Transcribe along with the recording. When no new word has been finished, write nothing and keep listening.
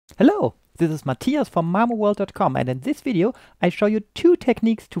Hello, this is Matthias from mamoworld.com, and in this video I show you two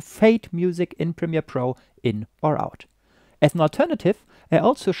techniques to fade music in Premiere Pro in or out. As an alternative, I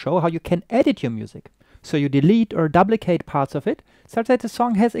also show how you can edit your music. So you delete or duplicate parts of it such that the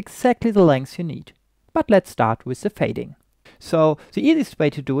song has exactly the length you need. But let's start with the fading. So the easiest way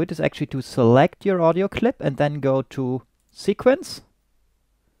to do it is actually to select your audio clip and then go to Sequence,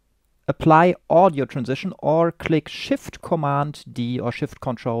 Apply Audio Transition, or click Shift Command D or Shift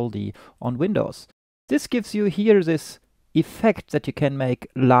Control D on Windows. This gives you here this effect that you can make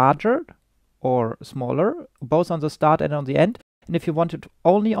larger or smaller, both on the start and on the end. And if you want it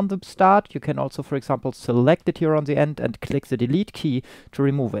only on the start, you can also, for example, select it here on the end and click the delete key to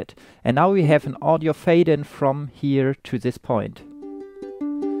remove it. And now we have an audio fade in from here to this point.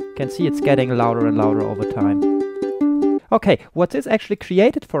 You can see it's getting louder and louder over time. Okay, what this actually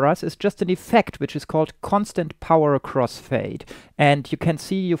created for us is just an effect which is called constant power crossfade. And you can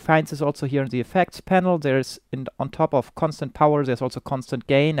see you find this also here in the effects panel. There's on top of constant power, there's also constant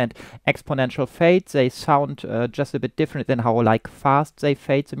gain and exponential fade. They sound just a bit different than how fast they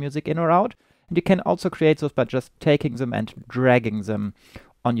fade the music in or out. And you can also create those by just taking them and dragging them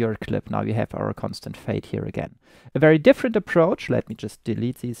on your clip. Now we have our constant fade here again. A very different approach, let me just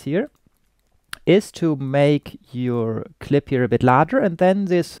delete these here, is to make your clip here a bit larger, and then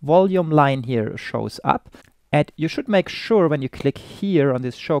this volume line here shows up. And you should make sure when you click here on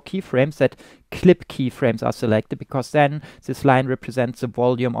this show keyframes that clip keyframes are selected, because then this line represents the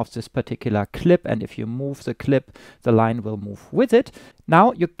volume of this particular clip, and if you move the clip, the line will move with it.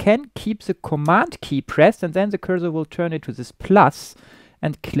 Now you can keep the command key pressed, and then the cursor will turn into this plus,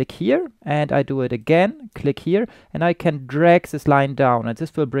 and click here, and I do it again, click here, and I can drag this line down, and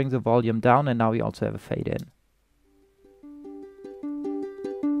this will bring the volume down, and now we also have a fade in.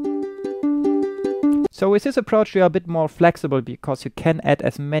 So with this approach you are a bit more flexible, because you can add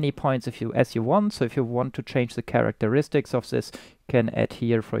as many points as you want. So if you want to change the characteristics of this, you can add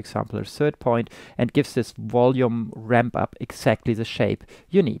here, for example, a third point, and gives this volume ramp up exactly the shape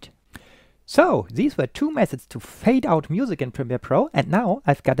you need. So these were two methods to fade out music in Premiere Pro, and now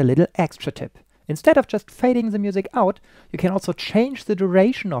I've got a little extra tip. Instead of just fading the music out, you can also change the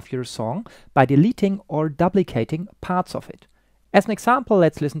duration of your song by deleting or duplicating parts of it. As an example,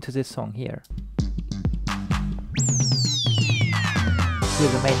 let's listen to this song here. Here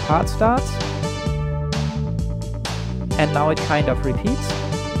the main part starts, and now it kind of repeats.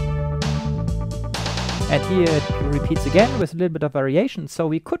 And here it repeats again with a little bit of variation, so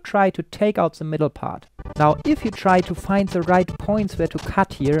we could try to take out the middle part. Now, if you try to find the right points where to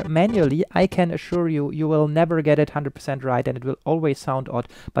cut here manually, I can assure you, you will never get it 100% right, and it will always sound odd.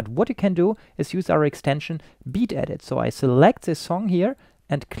 But what you can do is use our extension Beat Edit. So I select this song here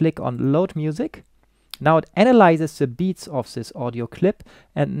and click on Load Music. Now it analyzes the beats of this audio clip,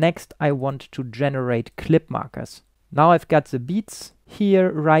 and next I want to generate clip markers. Now I've got the beats here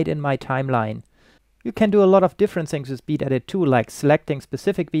right in my timeline. You can do a lot of different things with Beat Edit too, like selecting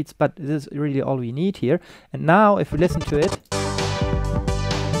specific beats, but this is really all we need here. And now if we listen to it,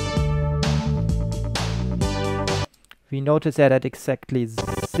 we notice that at exactly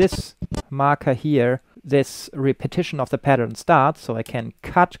this marker here, this repetition of the pattern starts. So I can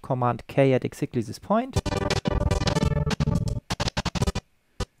cut Command K at exactly this point.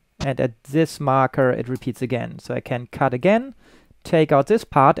 And at this marker it repeats again. So I can cut again, take out this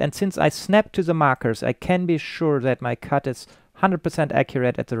part, and since I snap to the markers, I can be sure that my cut is 100%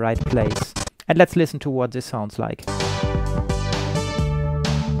 accurate at the right place. And let's listen to what this sounds like.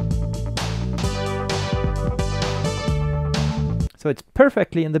 So it's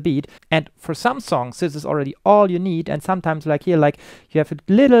perfectly in the beat, and for some songs this is already all you need, and sometimes like here, like you have a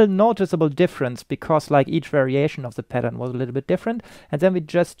little noticeable difference because like each variation of the pattern was a little bit different. And then we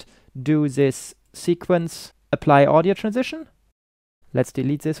just do this sequence, apply audio transition. Let's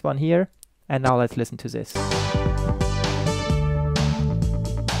delete this one here, and now let's listen to this.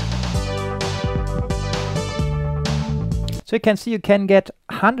 So you can see you can get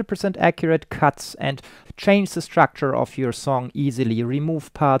 100% accurate cuts and change the structure of your song easily,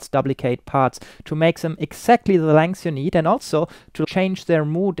 remove parts, duplicate parts to make them exactly the length you need, and also to change their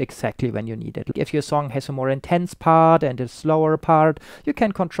mood exactly when you need it. If your song has a more intense part and a slower part, you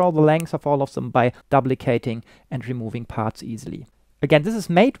can control the length of all of them by duplicating and removing parts easily. Again, this is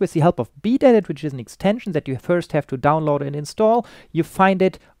made with the help of Beat Edit, which is an extension that you first have to download and install. You find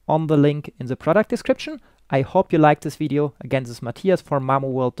it on the link in the product description. I hope you liked this video. Again, this is Matthias from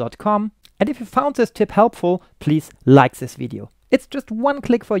mamoworld.com. And if you found this tip helpful, please like this video. It's just one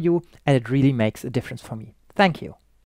click for you, and it really makes a difference for me. Thank you.